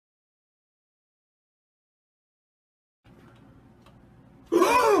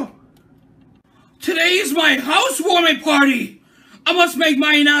Today is my housewarming party! I must make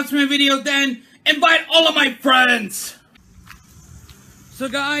my announcement video then, invite all of my friends! So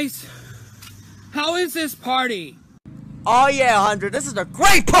guys, how is this party? Oh yeah, Hunter, this is a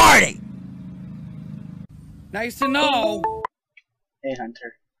great party! Nice to know. Hey,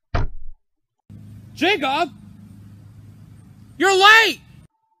 Hunter. Jacob! You're late!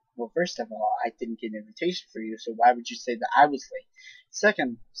 Well, first of all, I didn't get an invitation for you, so why would you say that I was late?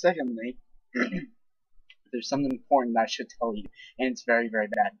 Secondly, there's something important that I should tell you, and it's very, very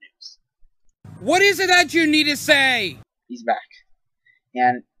bad news. What is it that you need to say? He's back.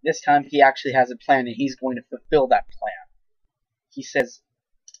 And this time he actually has a plan, and he's going to fulfill that plan. He says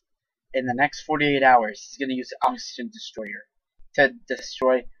in the next 48 hours, he's going to use the Oxygen Destroyer to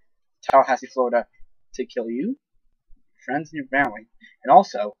destroy Tallahassee, Florida, to kill you, your friends, and your family. And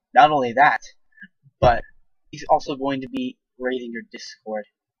also, not only that, but he's also going to be raiding your Discord.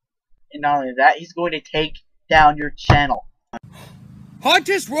 And not only that, he's going to take down your channel.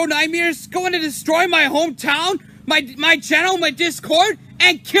 Hunter's Road Nightmares going to destroy my hometown, my channel, my Discord,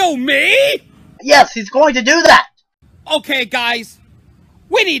 and kill me? Yes, he's going to do that! Okay, guys,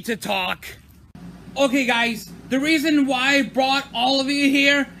 we need to talk. Okay, guys, the reason why I brought all of you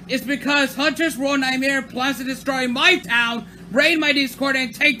here is because Hunter's Road Nightmare plans to destroy my town, raid my Discord,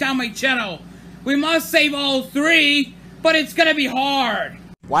 and take down my channel. We must save all three, but it's gonna be hard.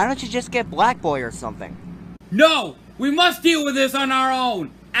 Why don't you just get Black Boy or something? No, we must deal with this on our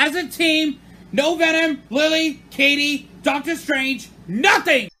own. As a team, no Venom, Lily, Katie, Doctor Strange,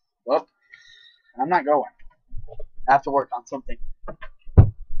 nothing! Well, I'm not going. I have to work on something.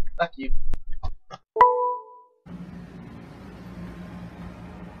 Fuck you.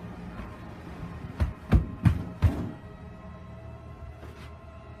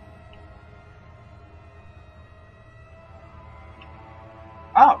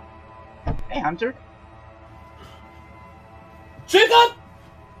 Oh. Hey, Hunter. Jacob!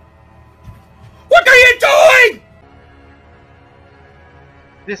 What are you doing?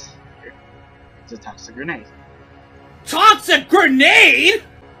 This is a toxic grenade. Toxic grenade?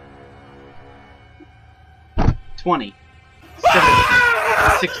 20,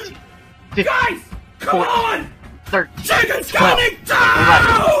 17, 16, 15, Guys, come 14, on! 13, Jacob's 12, coming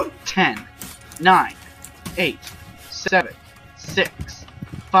down! 11, 10, 9, 8, 7, 6,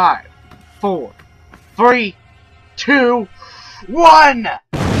 5, 4, 3, 2, 1!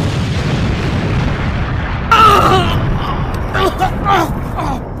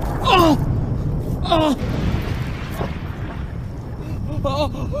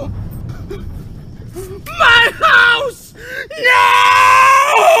 My house!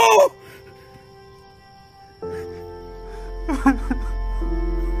 No!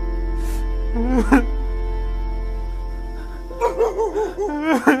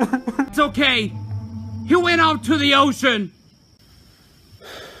 It's okay. He went out to the ocean.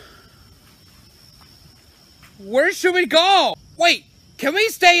 Where should we go? Wait, can we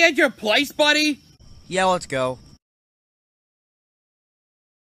stay at your place, buddy? Yeah, let's go.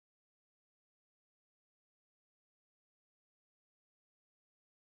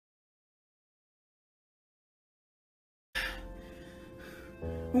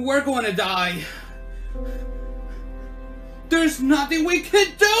 We're going to die. There's nothing we can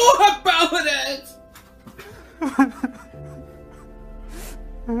do about it!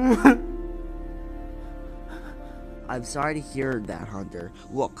 I'm sorry to hear that, Hunter.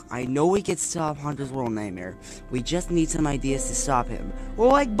 Look, I know we can stop Hunter's World Nightmare. We just need some ideas to stop him. We're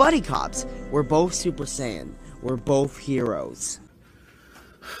like buddy cops. We're both Super Saiyan. We're both heroes.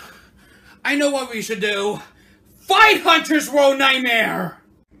 I know what we should do. Fight Hunter's Road Nightmare!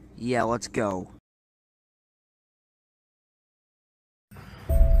 Yeah, let's go.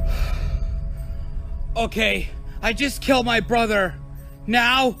 Okay, I just killed my brother.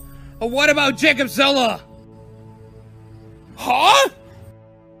 Now, what about Jacobzilla? Huh?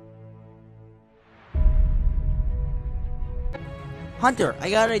 Hunter, I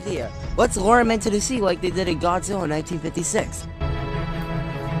got an idea. Let's lure him into the sea like they did in Godzilla in 1956.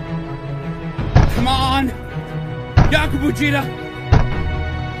 Come on! Yakubujita!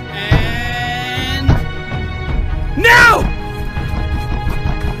 And... now!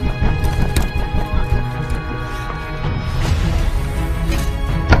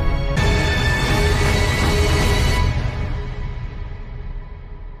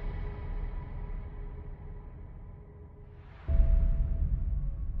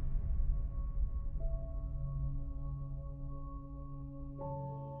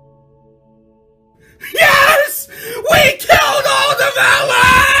 Yes! We killed all the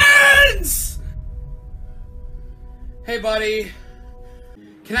villains! Hey, buddy.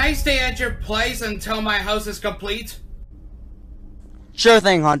 can I stay at your place until my house is complete? Sure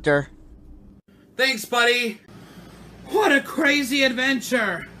thing, Hunter. Thanks, buddy. What a crazy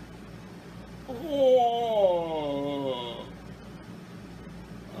adventure. Oh.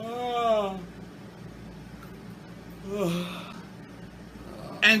 Oh.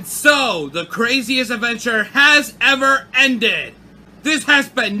 And so, the craziest adventure has ever ended. This has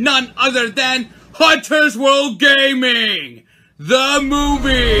been none other than Hunter's World Gaming, the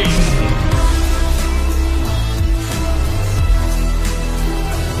movie.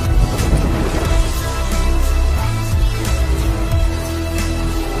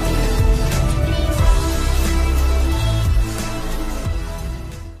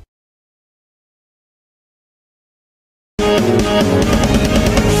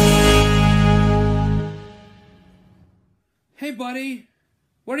 Hey, buddy.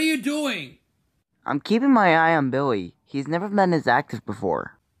 What are you doing? I'm keeping my eye on Billy. He's never been as active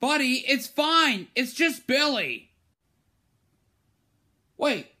before. Buddy, it's fine. It's just Billy.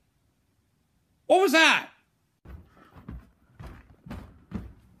 Wait. What was that?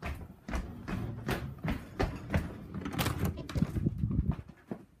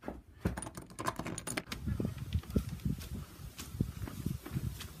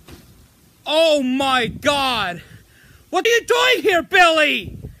 Oh my God! What are you doing here,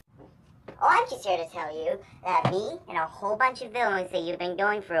 Billy? Oh, I'm just here to tell you that me and a whole bunch of villains that you've been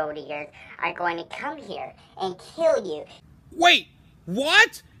going for over the years are going to come here and kill you. Wait,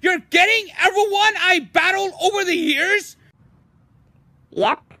 what? You're getting everyone I battled over the years?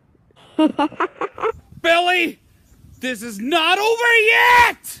 Yep. Billy, this is not over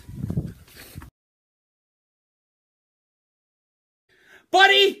yet!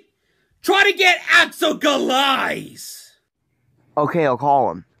 Buddy, try to get Axel Golize! Okay, I'll call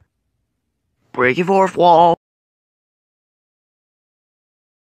him. Break your fourth wall.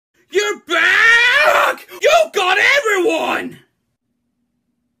 You're back! You got everyone!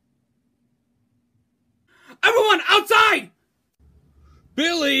 Everyone outside!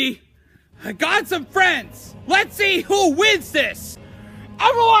 Billy, I got some friends. Let's see who wins this.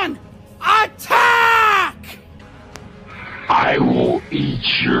 Everyone, attack! I will eat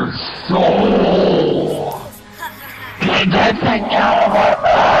your soul. Get that thing out of my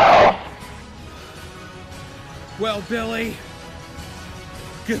mouth. Well, Billy,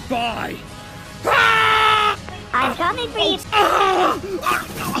 goodbye. Ah! I'm coming for you.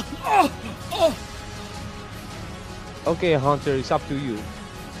 Okay, Hunter, it's up to you.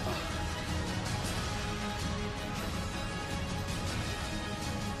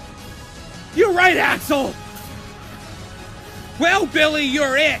 You're right, Axel. Well, Billy,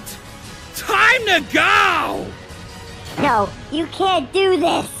 you're it. Time to go! No, you can't do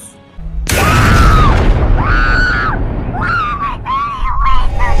this.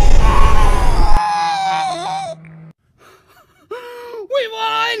 We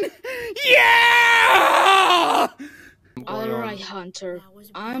won! Yeah! Alright, Hunter.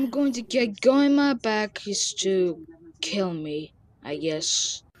 I'm going to get going. My back is to kill me, I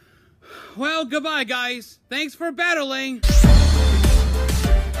guess. Well, goodbye, guys. Thanks for battling.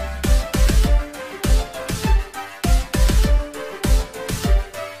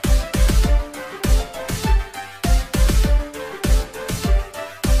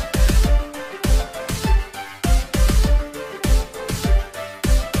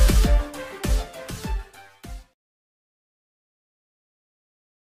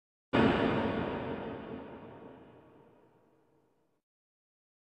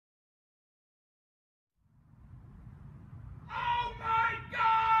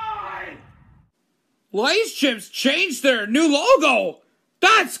 Lace Chips changed their new logo!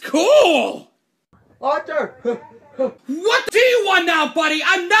 That's cool! Hunter! What do you want now, buddy?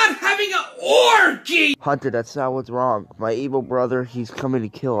 I'm not having an orgy! Hunter, that's not what's wrong. My evil brother, he's coming to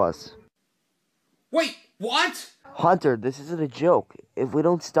kill us. Wait, what? Hunter, this isn't a joke. If we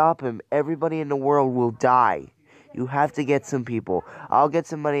don't stop him, everybody in the world will die. You have to get some people. I'll get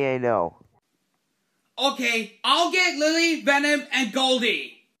somebody I know. Okay, I'll get Lily, Venom, and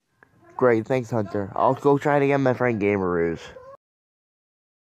Goldie. Great, thanks, Hunter. I'll go try to get my friend Gameroos.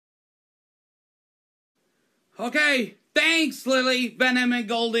 Okay, thanks, Lily, Venom, and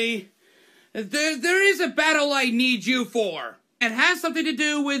Goldie. There is a battle I need you for. It has something to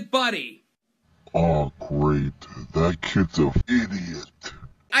do with Buddy. Oh, great. That kid's an idiot.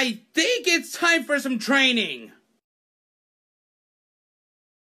 I think it's time for some training.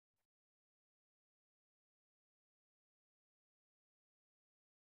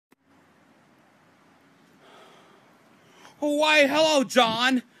 Why, hello,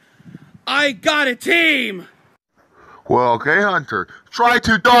 John. I got a team. Well, okay, Hunter. Try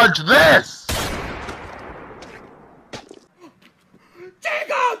to dodge this!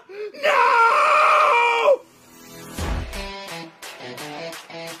 Jacob! No!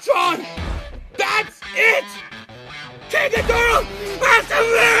 John! That's it! Take the girl! Has to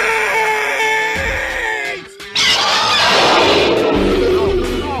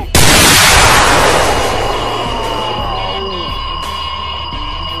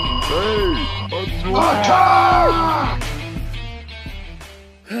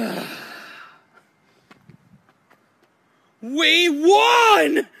We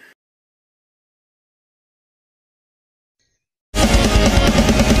won!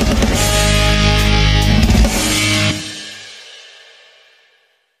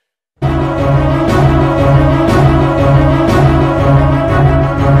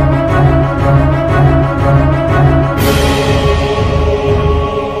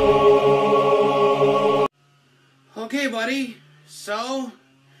 Okay, buddy. So,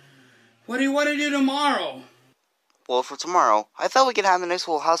 what do you want to do tomorrow? Well, for tomorrow, I thought we could have a nice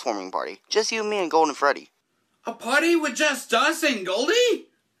little housewarming party. Just you, me, and Golden Freddy. A party with just us and Goldie?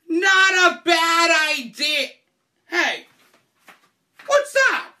 Not a bad idea. Hey, what's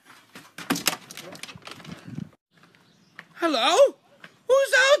that? Hello?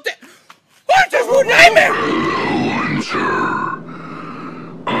 Who's out there? Hunter's Road Nightmare! Hunter,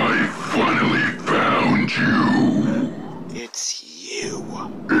 I finally found you. It's you.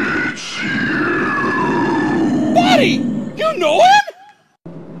 It's you. Buddy, you know him?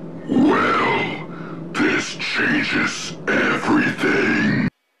 Well, this changes everything.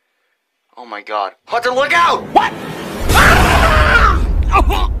 Oh my god. Hunter, look out! What? Ah!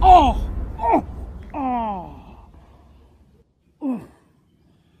 Oh! Oh! Oh! Oh!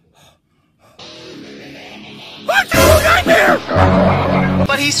 Hunter's Road Nightmare!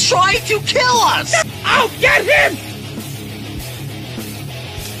 But he's trying to kill us! I'll get him!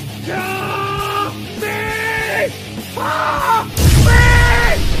 Ah, me! Ah, me!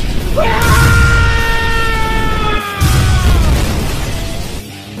 Ah!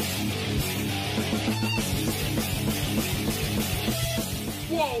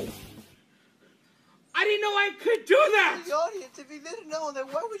 Whoa! I didn't know I could do that! The audience, if you didn't know, then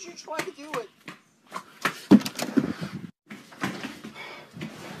why would you try to do it?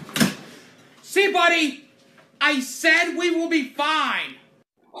 See, buddy? I said we will be fine!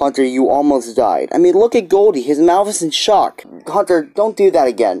 Hunter, you almost died. I mean, look at Goldie. His mouth is in shock. Hunter, don't do that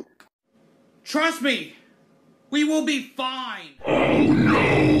again. Trust me! We will be fine! Oh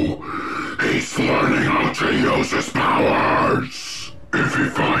no! He's learning how to use his powers! If he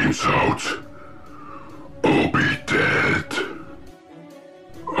finds out, I'll be dead.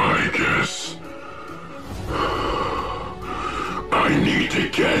 I guess I need to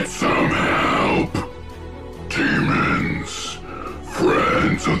get some help. Demons,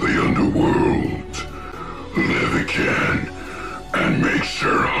 friends of the underworld, live again and make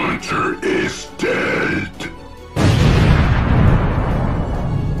sure Hunter is dead.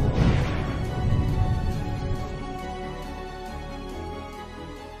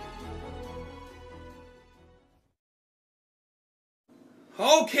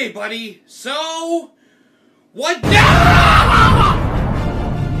 Okay, buddy, so... What now?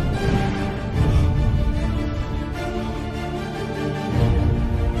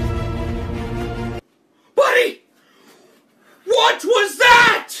 Buddy! What was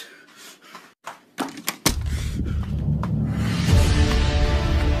that?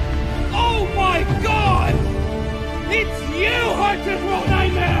 Oh my god! It's you, Hunter's Road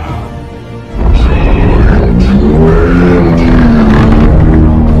Nightmare!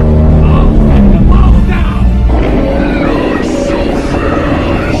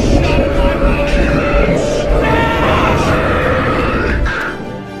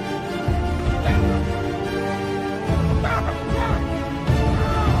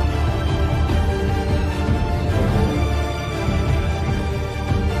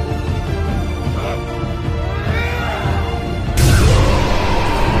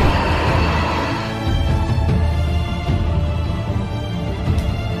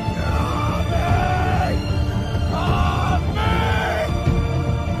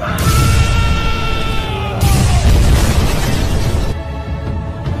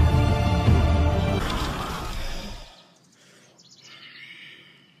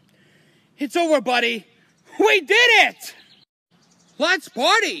 It's over, buddy. We did it! Let's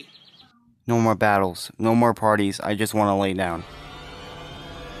party! No more battles. No more parties. I just want to lay down.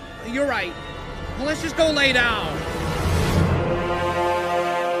 You're right. Let's just go lay down.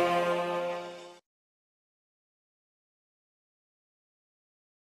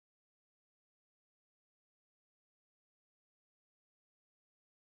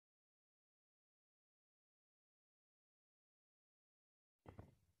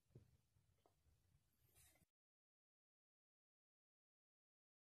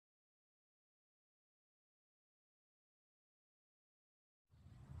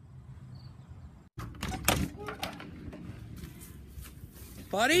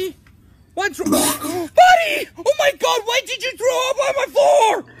 Buddy? What's wrong? Buddy! Oh my god, why did you throw up on my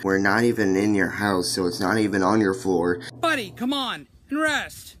floor? We're not even in your house, so it's not even on your floor. Buddy, come on, and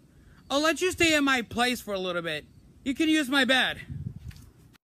rest. I'll let you stay at my place for a little bit. You can use my bed.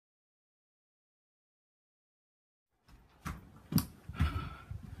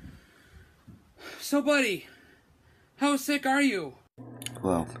 So, buddy, how sick are you?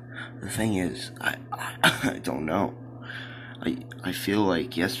 Well, the thing is, I don't know. I feel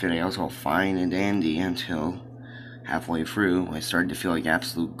like yesterday I was all fine and dandy until halfway through I started to feel like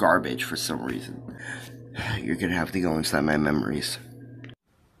absolute garbage for some reason. You're gonna have to go inside my memories.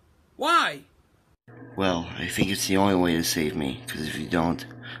 Why? Well, I think it's the only way to save me, because if you don't,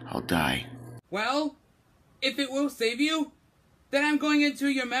 I'll die. Well, if it will save you, then I'm going into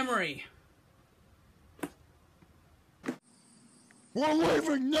your memory. We're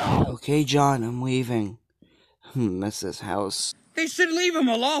leaving now! Okay, John, I'm leaving. Miss this house. They should leave him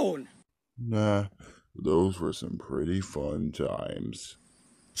alone. Nah, those were some pretty fun times.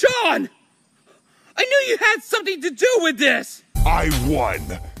 John! I knew you had something to do with this! I won!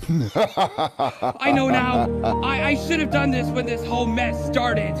 I know now. I should have done this when this whole mess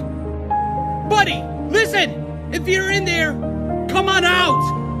started. Buddy, listen! If you're in there, come on out!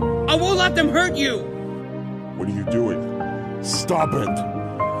 I won't let them hurt you! What are you doing? Stop it!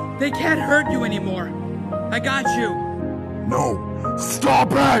 They can't hurt you anymore. I got you. No!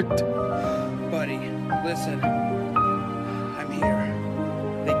 Stop it! Buddy, listen. I'm here.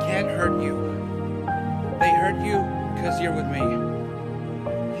 They can't hurt you. They hurt you because you're with me.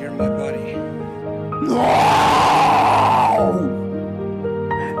 You're my buddy. No!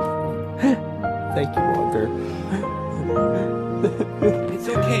 Thank you, Walter. It's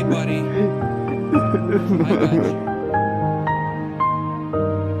okay, buddy. I got you.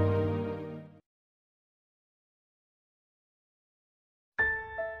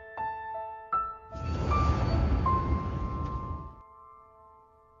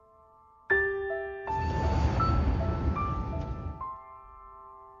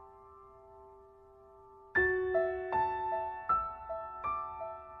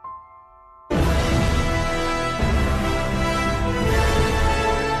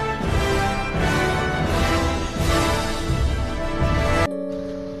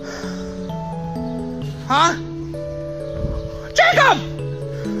 Huh? Jacob!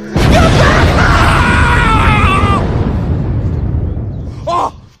 You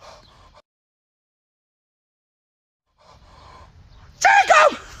Oh!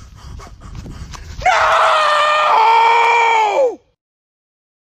 Jacob! No!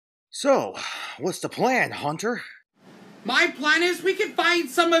 So, what's the plan, Hunter? My plan is we can find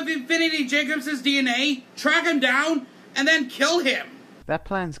some of Infinity Jacobs' DNA, track him down, and then kill him. That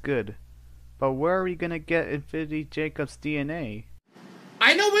plan's good. But where are we gonna get Infinity Jacobs' DNA?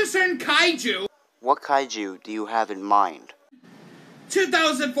 I know a certain kaiju. What kaiju do you have in mind?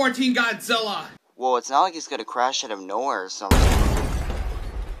 2014 Godzilla. Well, it's not like it's gonna crash out of nowhere or something.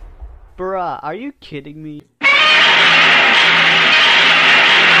 Bruh, are you kidding me?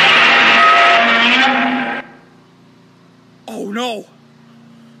 Oh no!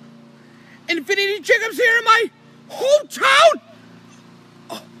 Infinity Jacobs here in my hometown!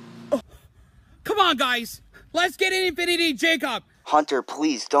 Come on, guys. Let's get in Infinity Jacob. Hunter,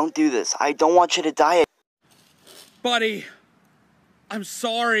 please, don't do this. I don't want you to die. Buddy, I'm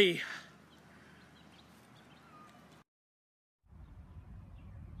sorry.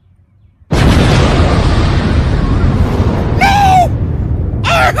 No!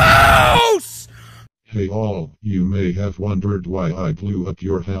 Our house! Hey all, you may have wondered why I blew up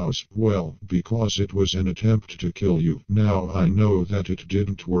your house. Well, because it was an attempt to kill you. Now I know that it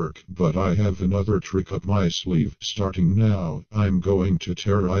didn't work, but I have another trick up my sleeve. Starting now, I'm going to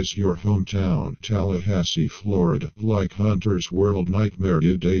terrorize your hometown, Tallahassee, Florida, like Hunter's World Nightmare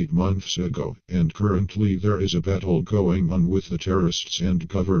did 8 months ago. And currently there is a battle going on with the terrorists and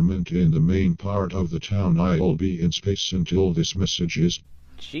government in the main part of the town. I'll be in space until this message is...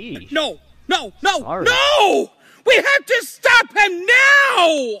 Gee. No! No! No! Sorry. No! We have to stop him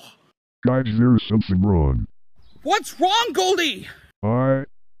now! Guys, there's something wrong. What's wrong, Goldie? I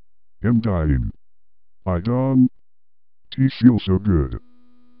am dying. I don't feel so good.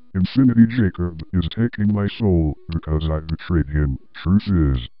 Infinity Jacob is taking my soul because I betrayed him. Truth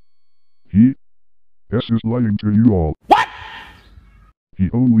is, he is lying to you all. What? He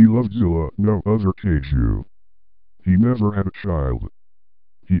only loved Zilla, no other kaiju. He never had a child.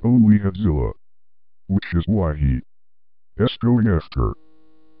 He only had Zilla. Which is why he is going after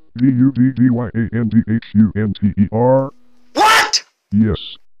Buddyhunter. What?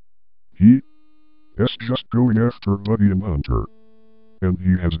 Yes. He is just going after Buddy and Hunter. and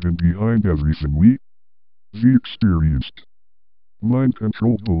he has been behind everything we experienced. Mind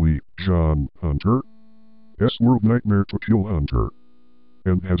control bully, John Hunter. S-World Nightmare to kill Hunter.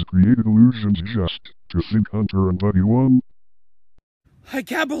 And has created illusions just to think Hunter and Buddy won. I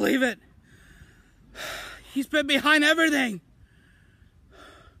can't believe it. He's been behind everything.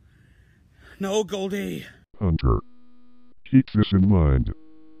 No, Goldie. Hunter. Keep this in mind.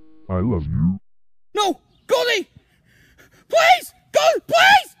 I love you. No! Goldie! Please! Goldie!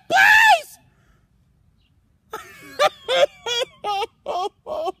 Please! Please!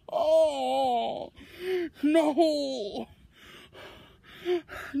 No!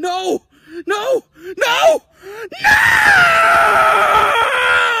 No! No! No! No!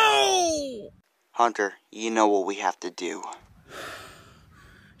 Hunter, you know what we have to do.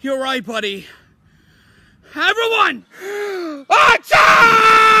 You're right, buddy. Everyone!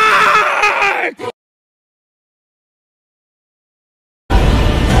 Attack!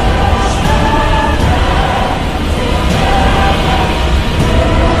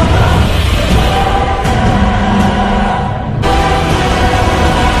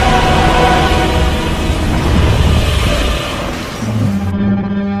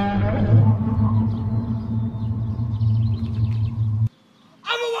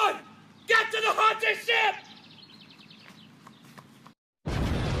 Everyone! Get to the Hunter ship!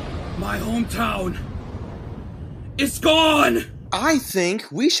 My hometown is gone! I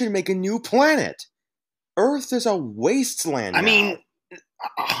think we should make a new planet. Earth is a wasteland now. mean,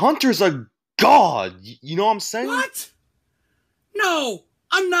 Hunter's a god, you know what I'm saying? What? No,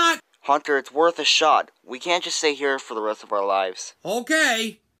 I'm not. Hunter, it's worth a shot. We can't just stay here for the rest of our lives.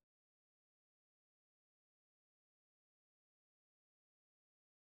 Okay.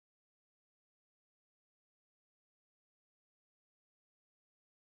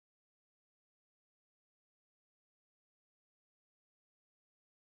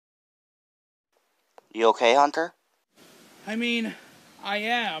 You okay, Hunter? I mean, I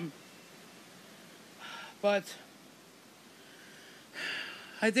am. But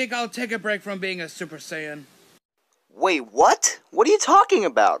I think I'll take a break from being a Super Saiyan. Wait, what? What are you talking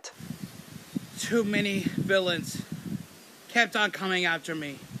about? Too many villains kept on coming after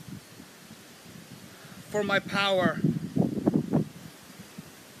me. For my power.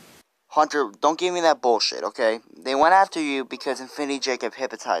 Hunter, don't give me that bullshit, okay? They went after you because Infinity Jacob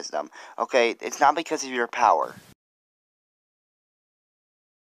hypnotized them, okay? It's not because of your power.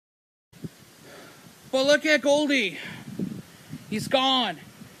 But look at Goldie. He's gone.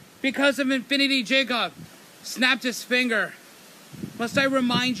 Because of Infinity Jacob. Snapped his finger. Must I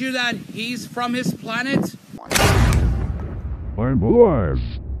remind you that he's from his planet? I'm alive.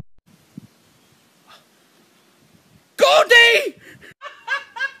 Goldie!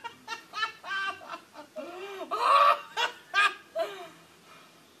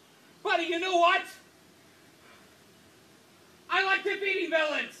 Buddy, you know what? I like defeating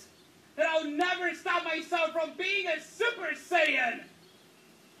villains. And I'll never stop myself from being a Super Saiyan.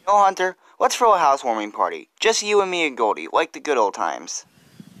 No, Hunter, let's throw a housewarming party. Just you and me and Goldie, like the good old times.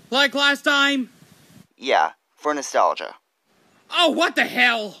 Like last time? Yeah, for nostalgia. Oh, what the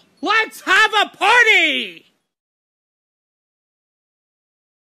hell? Let's have a party!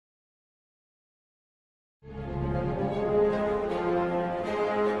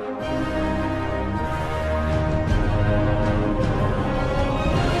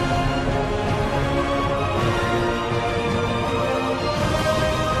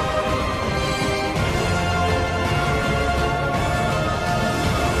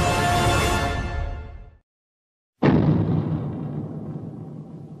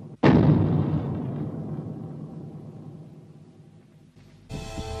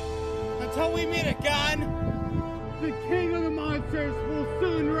 Until we meet again, the king of the monsters will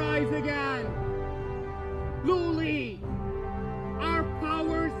soon rise again. Luli, our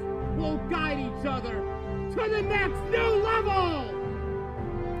powers will guide each other to the next new level!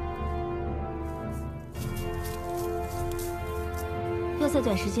 要在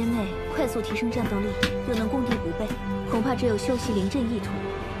短时间内快速提升战斗力，又能攻敌不备，恐怕只有修习临阵一途。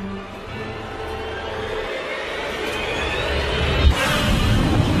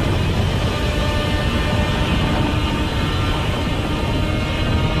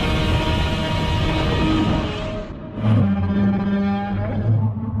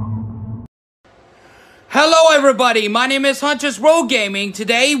 Hello everybody, my name is Huntress Rogue Gaming.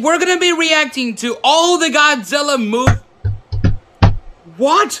 Today we're gonna be reacting to all the Godzilla movies.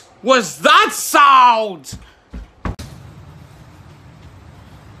 What was that sound?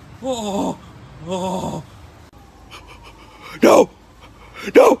 Oh, oh. No!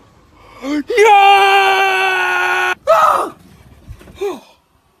 No! No! Ah!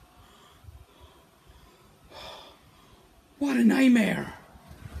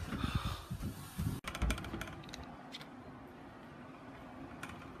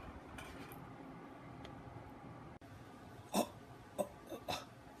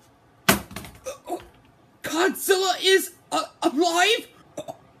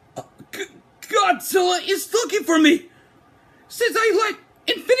 Godzilla is looking for me! Since I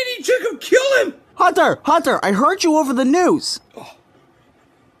let Infinity Jacob kill him! Hunter, I heard you over the news! Oh.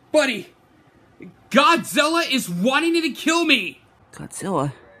 Buddy, Godzilla is wanting to kill me!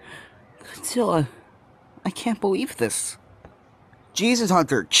 Godzilla? I can't believe this. Jesus,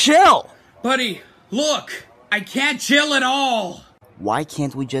 Hunter, chill! Buddy, look, I can't chill at all! Why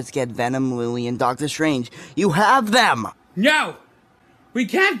can't we just get Venom, Lily, and Doctor Strange? You have them! No! We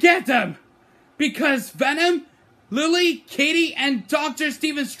can't get them! Because Venom, Lily, Katie, and Dr.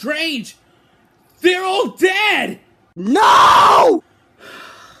 Stephen Strange, they're all dead! No!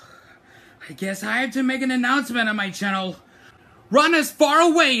 I guess I have to make an announcement on my channel. Run as far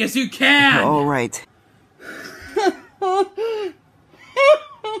away as you can! Alright.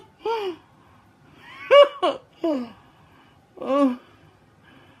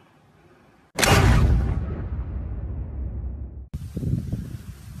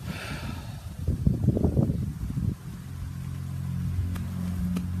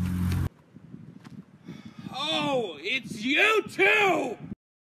 Oh, it's you too!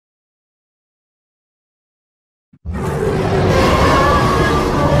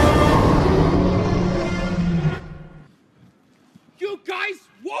 You guys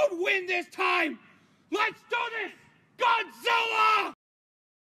won't win this time! Let's do this! Godzilla!